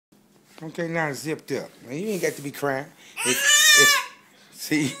Okay, now it's zipped up. Now, you ain't got to be crying.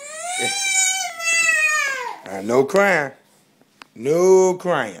 See? No crying. No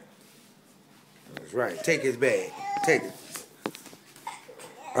crying. That's right. Take his bag. Take it.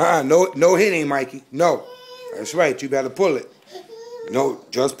 No hitting, Mikey. No. That's right. You better pull it. No,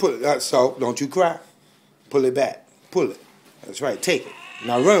 just pull it. So, don't you cry. Pull it back. Pull it. That's right. Take it.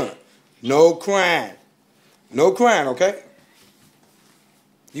 Now run. No crying. No crying, okay?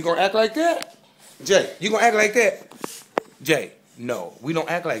 You gonna act like that? Jay, you gonna act like that? Jay, no. We don't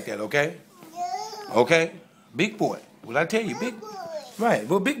act like that, okay? Okay? Big boy. Well, I tell you, big boy. Right.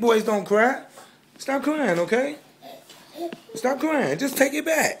 Well, big boys don't cry. Stop crying, okay? Stop crying. Just take it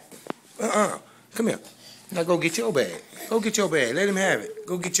back. Come here. Now go get your bag. Go get your bag. Let him have it.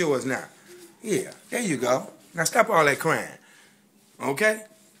 Go get yours now. Yeah. There you go. Now stop all that crying. Okay?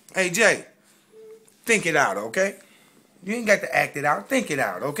 Hey, Jay. Think it out, okay? You ain't got to act it out. Think it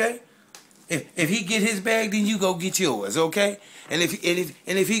out, okay? If he get his bag, then you go get yours, okay? And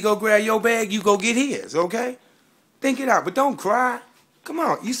if he go grab your bag, you go get his, okay? Think it out, but don't cry. Come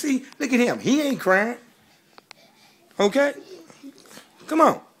on, you see, look at him. He ain't crying. Okay? Come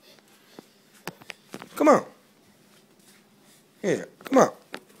on. Come on. Yeah, come on.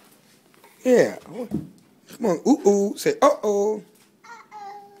 Yeah. Come on. Ooh. Say, uh-oh.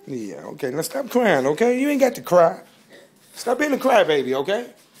 Yeah, okay. Now stop crying, okay? You ain't got to cry. Stop being a crybaby,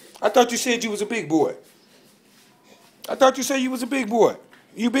 okay? I thought you said you was a big boy. I thought you said you was a big boy.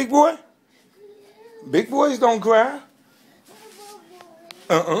 You big boy? Big boys don't cry.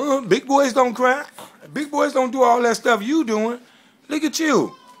 Big boys don't cry. Big boys don't do all that stuff you doing. Look at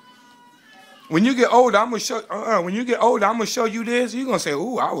you. When you get older, I'm gonna show. When you get older, I'm gonna show you this. You gonna say,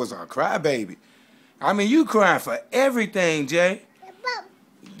 "Ooh, I was a crybaby." I mean, you crying for everything, Jay.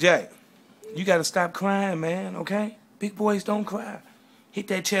 Jay, you gotta stop crying, man. Okay? Big boys don't cry. Hit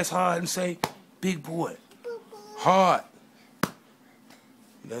that chest hard and say, "Big boy." Hard.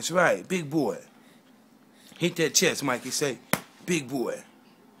 That's right, big boy. Hit that chest, Mikey. Say, "Big boy."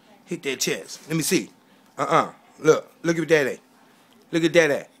 Hit that chest. Let me see. Look at Daddy. Look at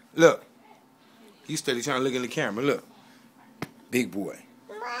Daddy. Look. You steady trying to look in the camera. Look. Big boy.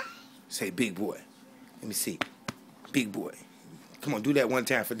 Say, "Big boy." Let me see. Big boy. Come on, do that one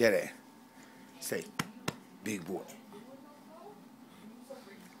time for Daddy. Say, "Big boy."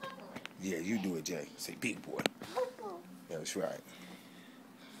 Yeah, you do it, Jay. Say, "Big boy." That's right.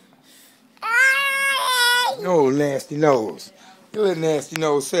 No nasty nose. Your little nasty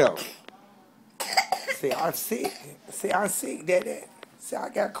nose self. Say, "I'm sick." Say, "I'm sick, Daddy." Say, "I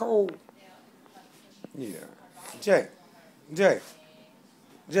got cold." Yeah. Jay.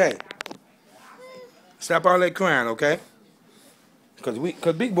 Stop all that crying, okay? Cause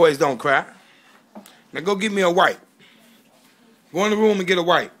big boys don't cry. Now go get me a wipe. Go in the room and get a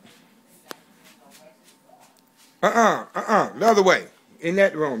wipe. The other way. In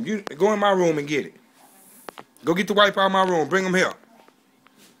that room. You go in my room and get it. Go get the wipe out of my room. Bring them here.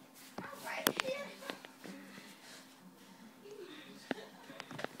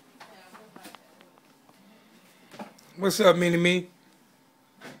 What's up, Mini-Me?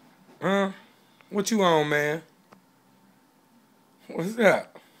 What you on, man? What's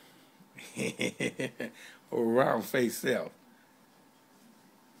up? Oh, round face self.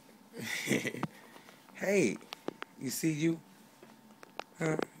 Hey, you see you?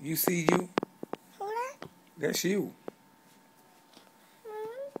 Huh? You see you? That's you.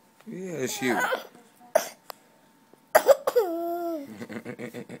 Yeah, it's you.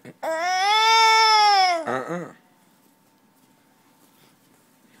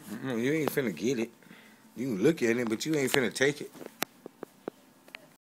 You ain't finna get it. You can look at it, but you ain't finna take it.